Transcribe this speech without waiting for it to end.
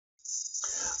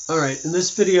All right, in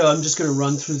this video, I'm just going to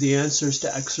run through the answers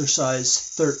to exercise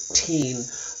 13.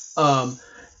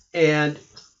 And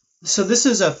so this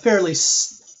is a fairly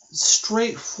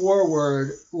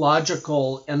straightforward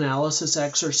logical analysis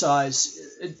exercise.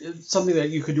 It's something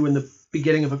that you could do in the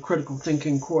beginning of a critical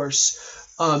thinking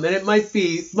course. And it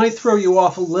might throw you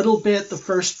off a little bit the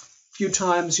first few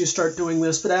times you start doing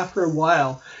this, but after a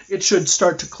while, it should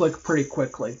start to click pretty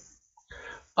quickly.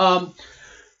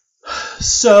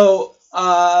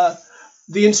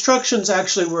 The instructions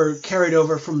actually were carried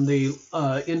over from the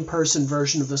in-person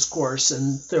version of this course,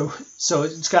 and so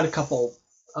it's got a couple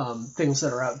things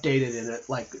that are outdated in it,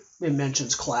 like it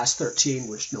mentions class 13,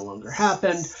 which no longer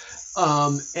happened,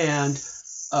 and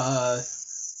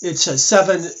it says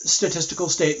 7 statistical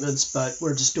statements, but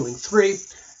we're just doing 3.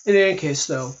 In any case,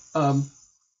 though,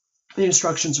 the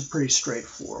instructions are pretty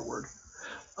straightforward.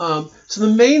 So the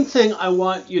main thing I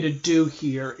want you to do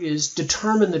here is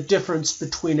determine the difference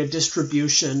between a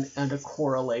distribution and a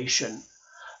correlation.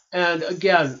 And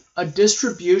again, a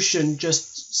distribution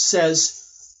just says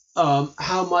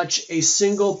how much a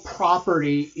single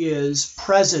property is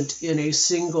present in a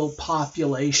single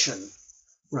population,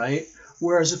 right?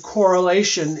 Whereas a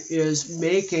correlation is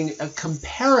making a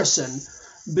comparison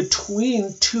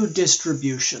between 2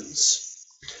 distributions.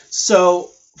 So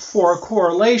for a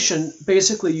correlation,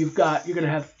 basically you're going to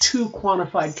have 2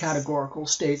 quantified categorical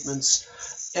statements,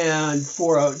 and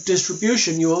for a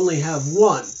distribution you only have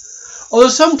 1. Although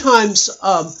sometimes,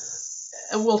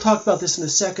 and we'll talk about this in a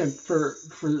second for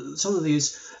some of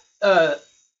these, a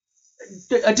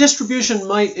distribution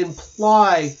might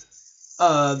imply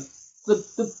the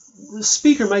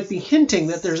speaker might be hinting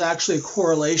that there's actually a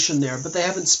correlation there, but they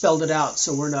haven't spelled it out,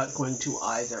 so we're not going to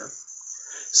either.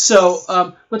 So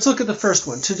let's look at the first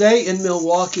one. Today in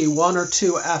Milwaukee, 1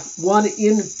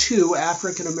 in 2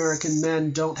 African American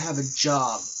men don't have a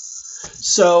job.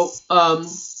 So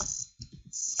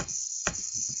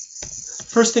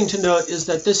first thing to note is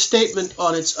that this statement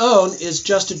on its own is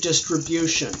just a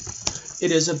distribution.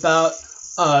 It is about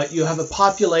you have a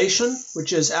population,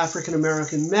 which is African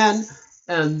American men,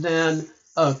 and then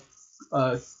a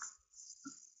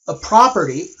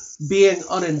property being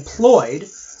unemployed,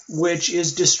 which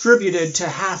is distributed to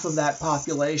half of that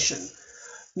population.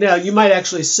 Now, you might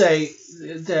actually say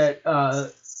that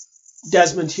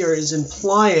Desmond here is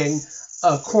implying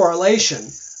a correlation,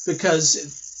 because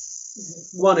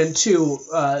 1 and 2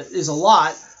 is a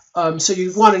lot. So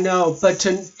you want to know, but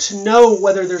to know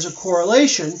whether there's a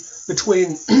correlation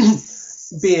between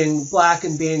being black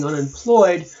and being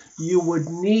unemployed, you would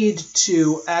need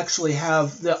to actually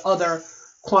have the other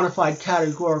quantified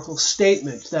categorical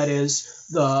statement, that is,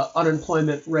 the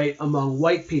unemployment rate among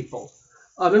white people.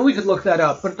 And we could look that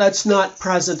up, but that's not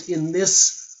present in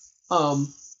this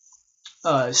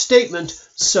statement,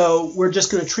 so we're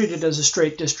just going to treat it as a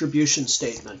straight distribution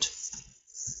statement.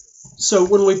 So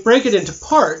when we break it into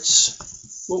parts,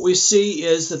 what we see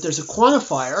is that there's a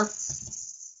quantifier,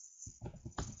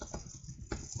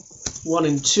 1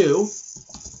 and 2,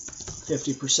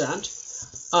 50%,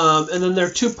 and then there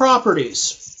are 2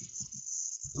 properties.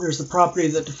 There's the property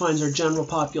that defines our general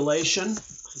population.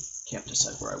 Can't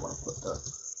decide where I want to put the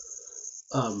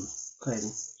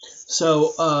thing.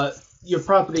 So your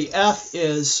property F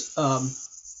is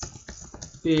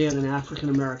being an African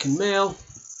American male,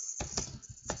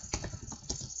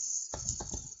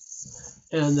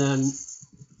 and then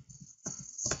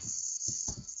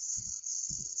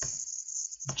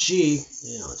G,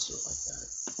 let's do it like that.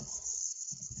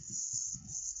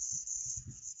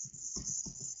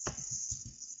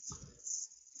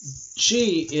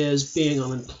 G is being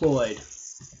unemployed.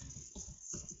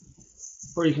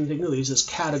 Or you can think of these as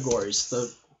categories,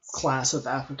 the class of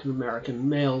African American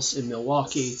males in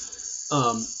Milwaukee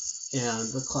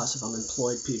and the class of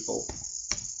unemployed people.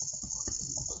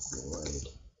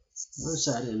 Where's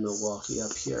that in Milwaukee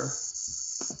up here?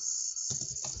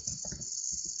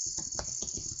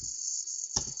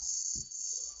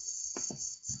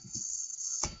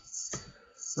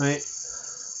 Right?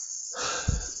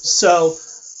 So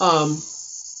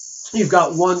you've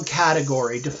got 1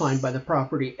 category defined by the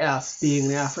property F being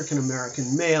an African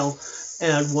American male,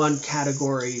 and 1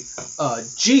 category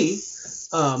G,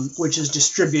 which is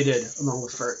distributed among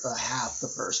half the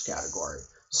first category.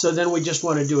 So then we just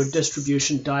want to do a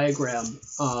distribution diagram,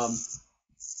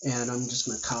 and I'm just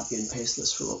going to copy and paste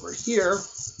this from over here.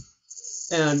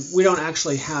 And we don't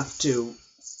actually have to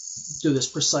do this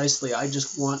precisely. I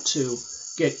just want to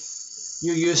get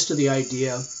you used to the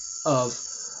idea of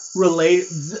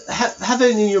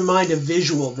having in your mind a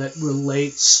visual that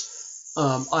relates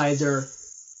either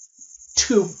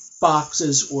 2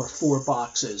 boxes or 4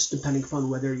 boxes, depending upon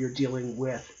whether you're dealing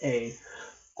with a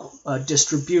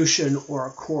distribution or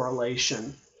a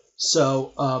correlation.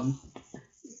 So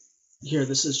here,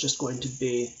 this is just going to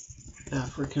be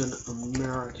African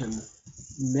American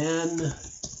men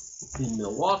in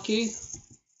Milwaukee.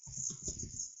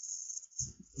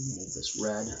 Let me make this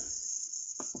red.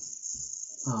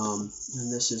 And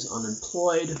this is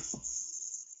unemployed,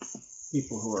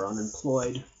 people who are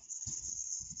unemployed.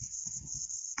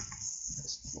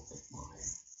 Let's look at my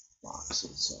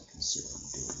boxes so I can see what I'm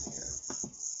doing here.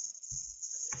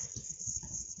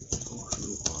 People who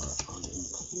are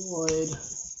unemployed.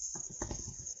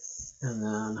 And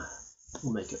then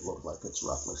we'll make it look like it's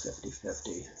roughly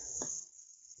 50-50.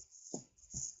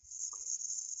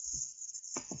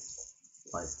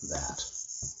 Like that,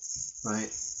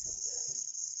 right?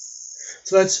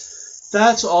 So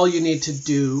that's all you need to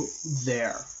do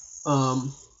there.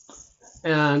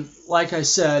 And like I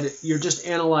said, you're just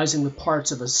analyzing the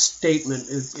parts of a statement.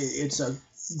 It's a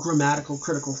grammatical,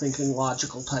 critical thinking,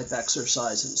 logical type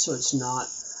exercise, and so it's not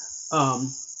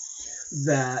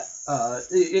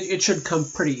it should come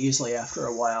pretty easily after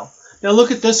a while. Now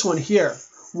look at this one here.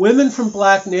 Women from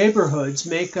black neighborhoods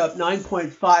make up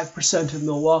 9.5% of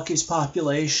Milwaukee's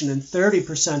population and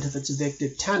 30% of its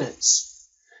evicted tenants.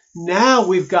 Now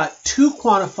we've got 2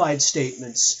 quantified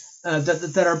statements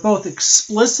that are both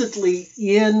explicitly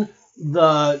in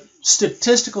the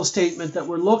statistical statement that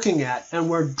we're looking at, and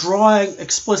we're drawing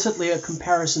explicitly a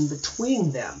comparison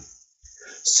between them.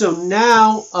 So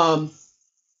now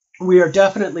we are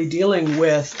definitely dealing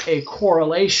with a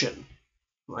correlation.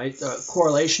 Right, the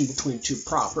correlation between 2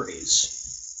 properties.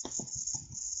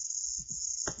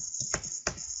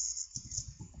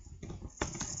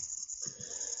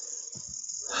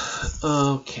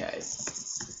 Okay.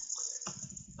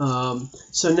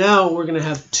 So now we're going to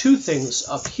have 2 things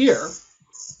up here.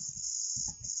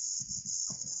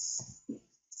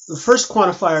 The first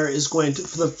quantifier is going to,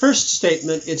 for the first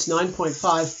statement, it's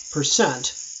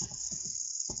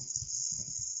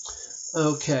 9.5%.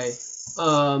 Okay.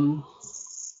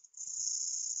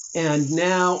 And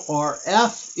now our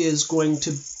F is going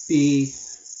to be,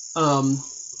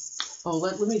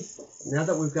 let me, now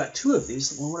that we've got 2 of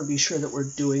these, we want to be sure that we're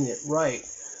doing it right.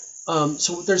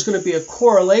 So there's going to be a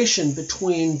correlation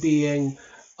between being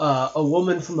a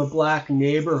woman from a black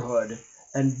neighborhood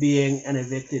and being an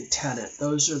evicted tenant.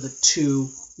 Those are the 2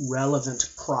 relevant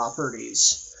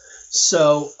properties.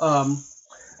 So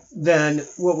then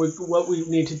what we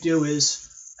need to do is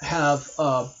have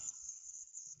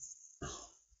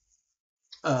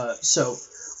so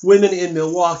women in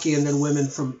Milwaukee and then women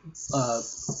from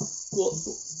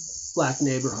black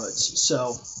neighborhoods.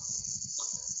 So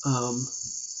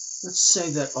let's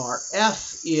say that our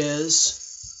F is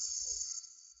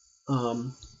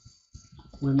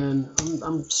women.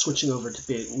 I'm switching over to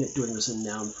doing this in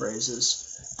noun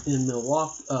phrases in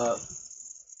Milwaukee.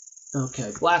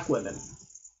 Okay, black women,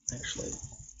 actually,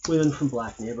 women from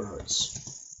black neighborhoods.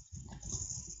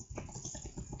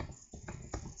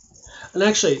 And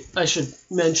actually, I should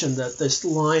mention that this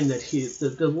line that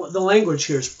the language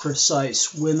here is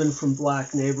precise, women from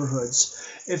black neighborhoods.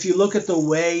 If you look at the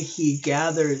way he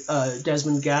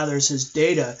Desmond gathers his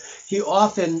data, he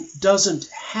often doesn't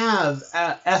have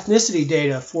ethnicity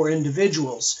data for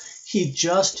individuals. He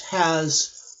just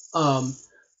has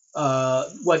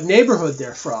what neighborhood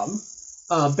they're from,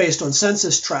 based on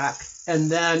census tract, and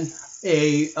then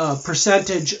a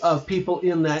percentage of people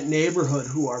in that neighborhood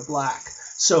who are black.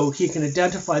 So he can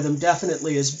identify them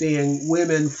definitely as being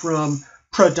women from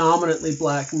predominantly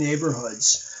black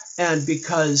neighborhoods. And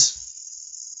because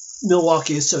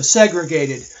Milwaukee is so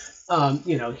segregated,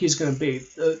 he's going to be,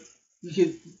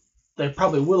 they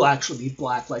probably will actually be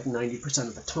black like 90%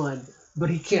 of the time, but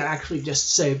he can't actually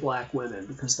just say black women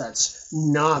because that's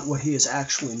not what he has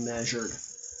actually measured.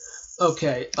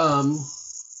 Okay,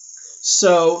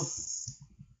 so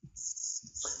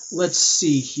let's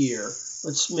see here.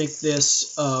 Let's make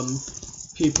this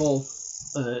people.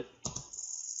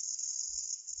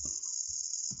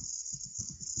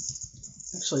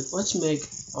 Actually, let's make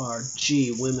our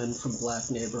G women from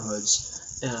black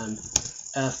neighborhoods and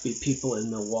F be people in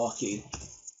Milwaukee.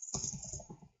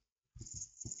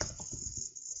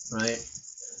 Right?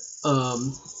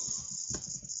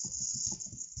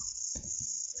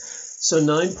 So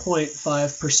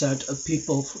 9.5% of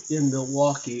people in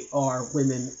Milwaukee are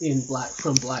women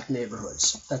from black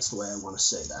neighborhoods. That's the way I want to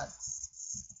say that.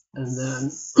 And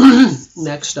then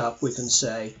next up we can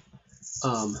say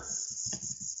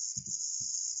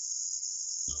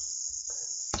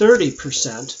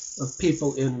 30% of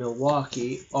people in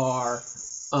Milwaukee are,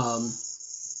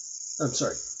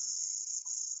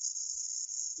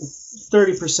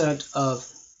 30% of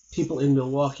people in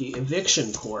Milwaukee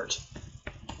eviction court.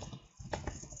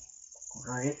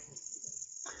 Right?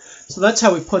 So that's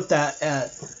how we put that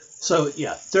at, so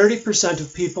yeah, 30%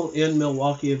 of people in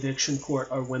Milwaukee eviction court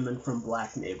are women from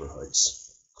black neighborhoods.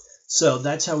 So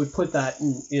that's how we put that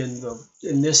in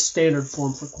this standard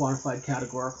form for quantified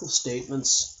categorical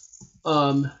statements.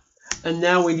 And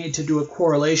now we need to do a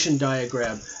correlation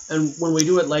diagram. And when we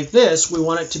do it like this, we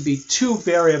want it to be two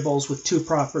variables with two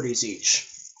properties each,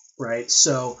 right?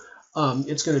 So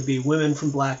it's going to be women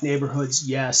from black neighborhoods,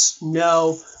 yes,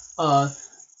 no,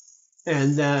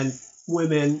 and then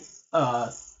women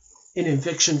in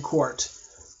eviction court.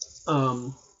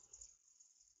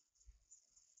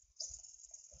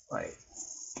 Right.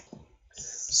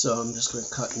 So I'm just going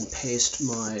to cut and paste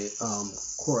my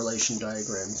correlation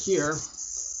diagram here.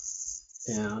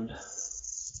 And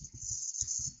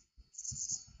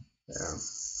there.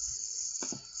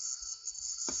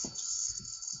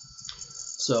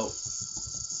 So,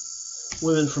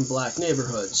 women from black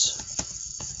neighborhoods.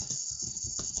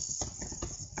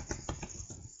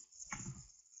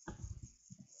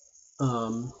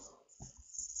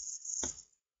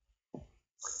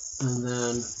 And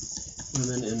then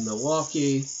women in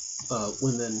Milwaukee,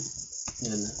 women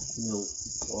in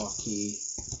Milwaukee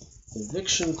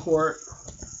eviction court,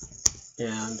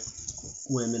 and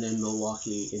women in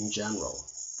Milwaukee in general.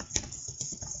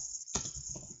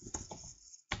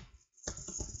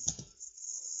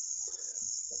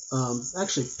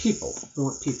 Actually, people. I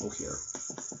want people here.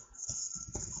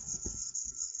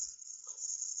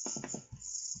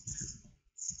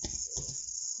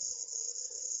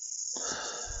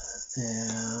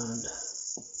 And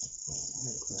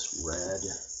make this red.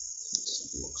 It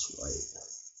looks right.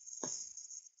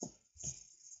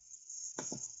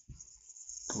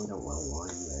 We don't want a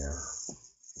line there.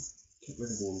 Get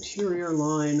rid of the interior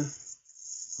line.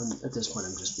 At this point,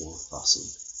 I'm just being fussy.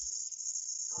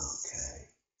 Okay.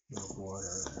 No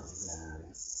border, and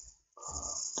then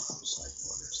outside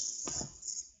borders.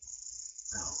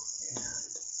 Oh, and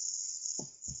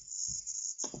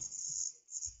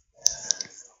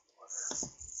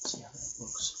see how that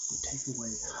looks. We take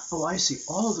away. Oh, I see.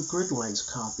 All of the grid lines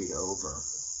copied over.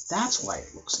 That's why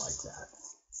it looks like that.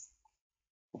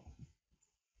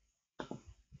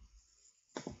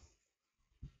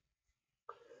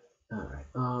 All right.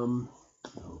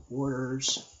 No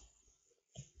borders.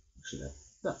 Actually,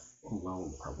 that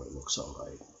alone probably looks all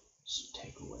right. Just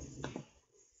take away the.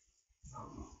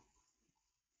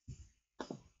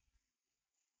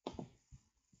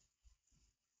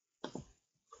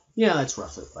 Yeah, that's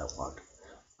roughly what I want.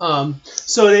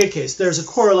 So in any case, there's a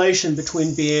correlation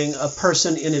between being a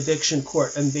person in eviction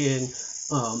court and being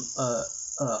a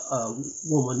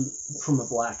woman from a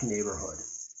black neighborhood,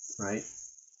 right?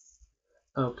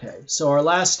 Okay, so our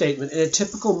last statement, in a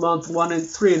typical month, 1 in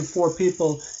 3 and 4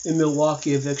 people in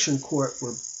Milwaukee eviction court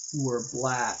were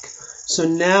black. So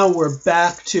now we're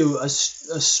back to a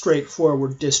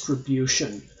straightforward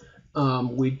distribution.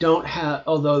 We don't have,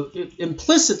 although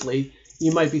implicitly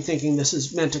you might be thinking this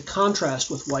is meant to contrast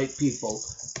with white people,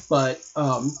 but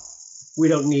we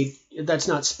don't need, that's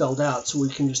not spelled out, so we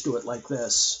can just do it like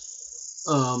this.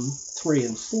 3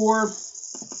 and 4.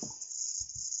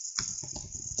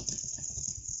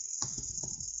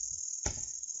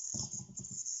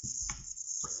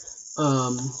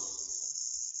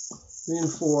 3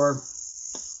 and 4.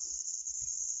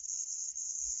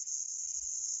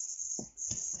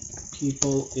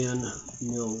 People in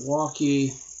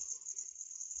Milwaukee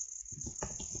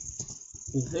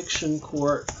eviction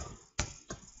court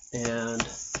and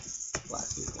black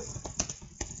people.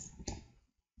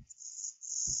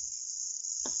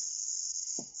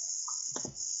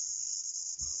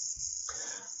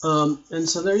 And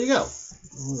so there you go.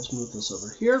 Let's move this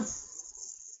over here.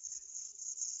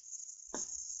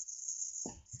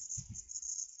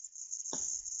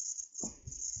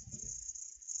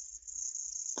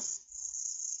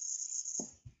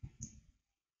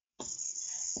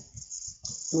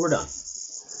 And we're done.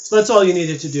 So that's all you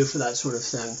needed to do for that sort of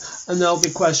thing. And there'll be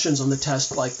questions on the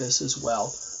test like this as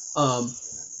well.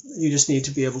 You just need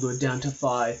to be able to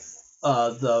identify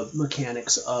the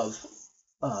mechanics of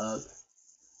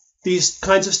these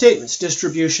kinds of statements,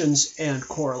 distributions and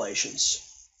correlations.